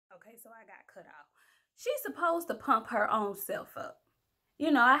so I got cut off. She's supposed to pump her own self up.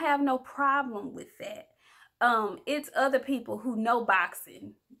 You know, I have no problem with that. It's other people who know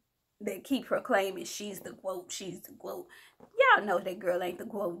boxing that keep proclaiming she's the GOAT, she's the GOAT. Y'all know that girl ain't the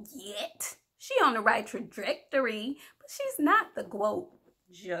GOAT yet. She on the right trajectory, but she's not the GOAT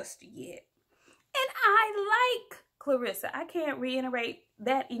just yet. And I like Clarissa. I can't reiterate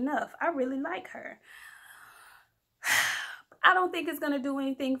that enough. I really like her. I don't think it's going to do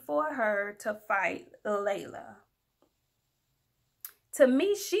anything for her to fight Laila. To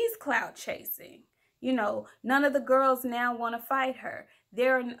me, she's clout chasing. You know, none of the girls now want to fight her.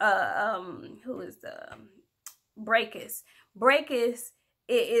 They're, who is the Breakers? Breakers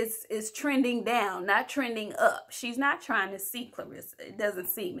is trending down, not trending up. She's not trying to see Clarissa. It doesn't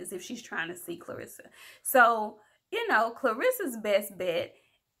seem as if she's trying to see Clarissa. So, you know, Clarissa's best bet,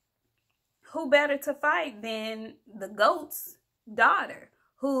 who better to fight than the GOAT's daughter,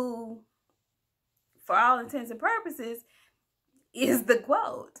 who, for all intents and purposes, is the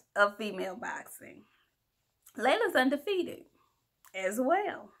GOAT of female boxing. Laila's undefeated as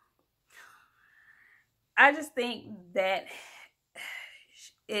well. I just think that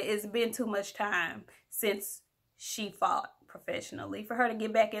it's been too much time since she fought professionally for her to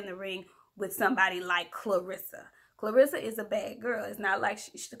get back in the ring with somebody like Clarissa. Clarissa is a bad girl. It's not like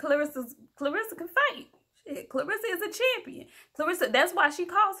Clarissa can fight. Shit, Clarissa is a champion. Clarissa, that's why she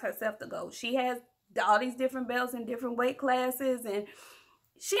calls herself the GOAT. She has all these different belts in different weight classes, and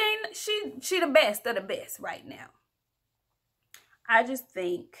she the best of the best right now. I just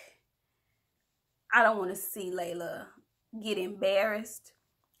think I don't want to see Laila get embarrassed.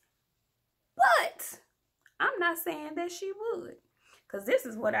 But I'm not saying that she would, because this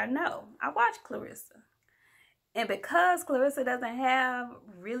is what I know. I watch Clarissa. And because Clarissa doesn't have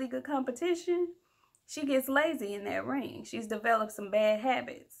really good competition, she gets lazy in that ring. She's developed some bad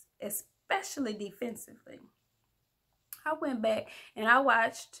habits, especially defensively. I went back and I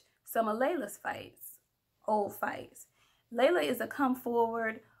watched some of Laila's fights, old fights. Laila is a come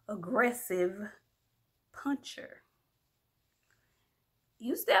forward, aggressive puncher.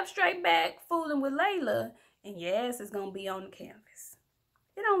 You step straight back fooling with Laila and your ass is going to be on the canvas.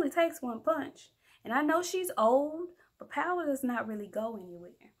 It only takes one punch. And I know she's old, but power does not really go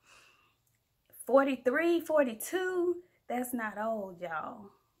anywhere. 43, 42, that's not old,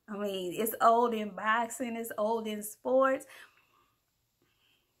 y'all. I mean, it's old in boxing, it's old in sports,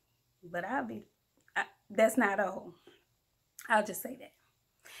 but that's not old. I'll just say that.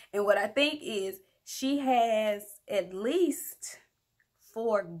 And what I think is she has at least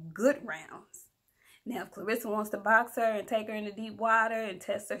 4 good rounds. Now, if Clarissa wants to box her and take her into deep water and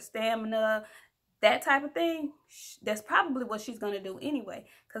test her stamina, that type of thing, that's probably what she's going to do anyway.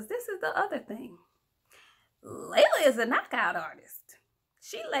 Because this is the other thing. Laila is a knockout artist.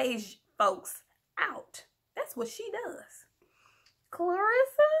 She lays folks out. That's what she does.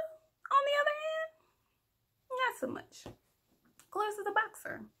 Clarissa, on the other hand, not so much. Clarissa's a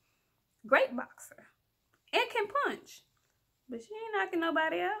boxer. Great boxer. And can punch. But she ain't knocking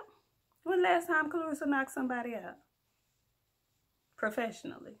nobody out. When the last time Clarissa knocked somebody out?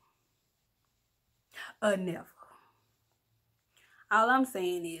 Professionally. Never. All I'm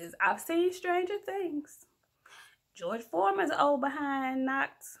saying is, I've seen stranger things. George Foreman's old behind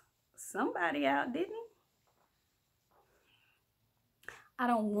knocked somebody out, didn't he? I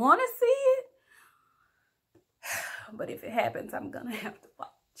don't want to see it. But if it happens, I'm going to have to watch.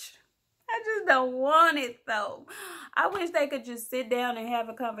 I just don't want it, though. I wish they could just sit down and have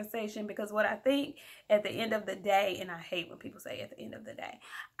a conversation, because what I think at the end of the day, and I hate when people say at the end of the day,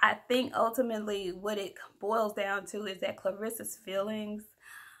 I think ultimately what it boils down to is that Clarissa's feelings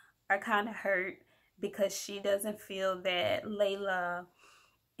are kind of hurt because she doesn't feel that Laila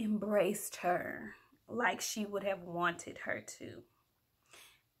embraced her like she would have wanted her to.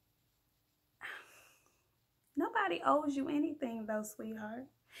 Nobody owes you anything, though, sweetheart.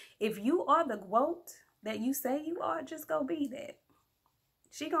 If you are the GOAT that you say you are, just go be that.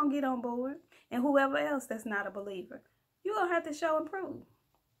 She gonna get on board. And whoever else that's not a believer, you gonna have to show and prove.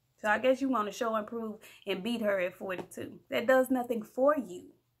 So I guess you want to show and prove and beat her at 42. That does nothing for you.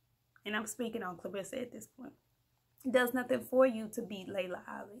 And I'm speaking on Clarissa at this point. It does nothing for you to beat Laila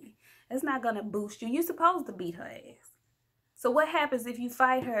Ali. That's not gonna boost you. You're supposed to beat her ass. So what happens if you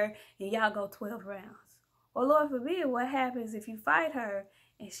fight her and y'all go 12 rounds? Or Lord forbid, what happens if you fight her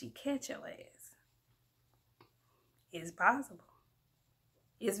and she catch your ass? It's possible.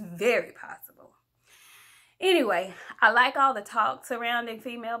 It's very possible. Anyway, I like all the talk surrounding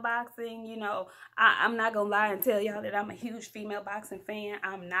female boxing. You know, I'm not going to lie and tell y'all that I'm a huge female boxing fan.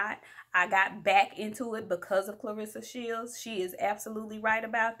 I'm not. I got back into it because of Claressa Shields. She is absolutely right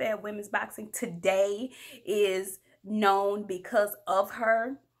about that. Women's boxing today is known because of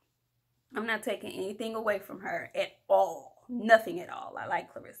her. I'm not taking anything away from her at all. Nothing at all. I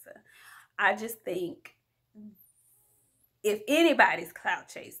like Claressa. I just think if anybody's clout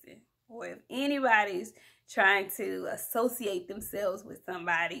chasing, or if anybody's trying to associate themselves with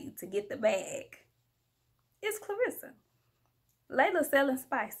somebody to get the bag, it's Claressa. Laila selling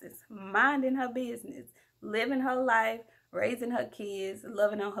spices, minding her business, living her life, raising her kids,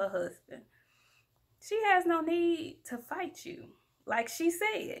 loving on her husband. She has no need to fight you, like she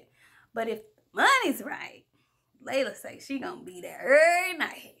said. But if money's right, Laila say she gonna be there every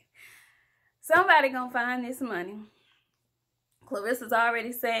night. Somebody gonna find this money. Claressa's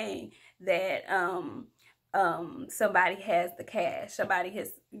already saying that somebody has the cash. Somebody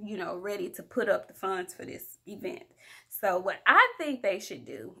is, you know, ready to put up the funds for this event. So what I think they should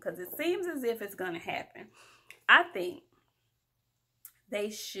do, because it seems as if it's going to happen, I think they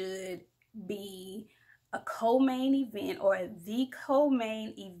should be a co-main event, or the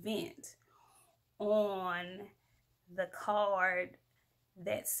co-main event on the card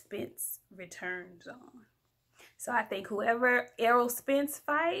that Spence returns on. So I think whoever Errol Spence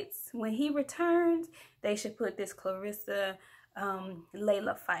fights, when he returns, they should put this Claressa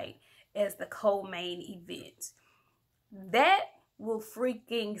Laila fight as the co-main event. That will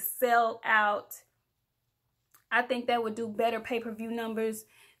freaking sell out. I think that would do better pay-per-view numbers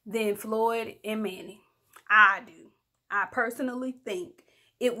than Floyd and Manny. I do. I personally think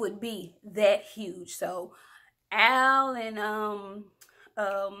it would be that huge. So Al and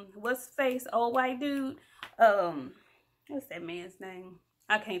what's his face, old white dude, what's that man's name?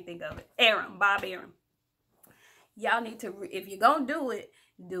 I can't think of it. Bob Arum. Y'all need to, if you're gonna do it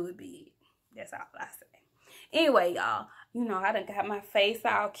big. That's all I say. Anyway, y'all, you know, I done got my face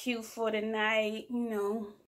all cute for the night, you know.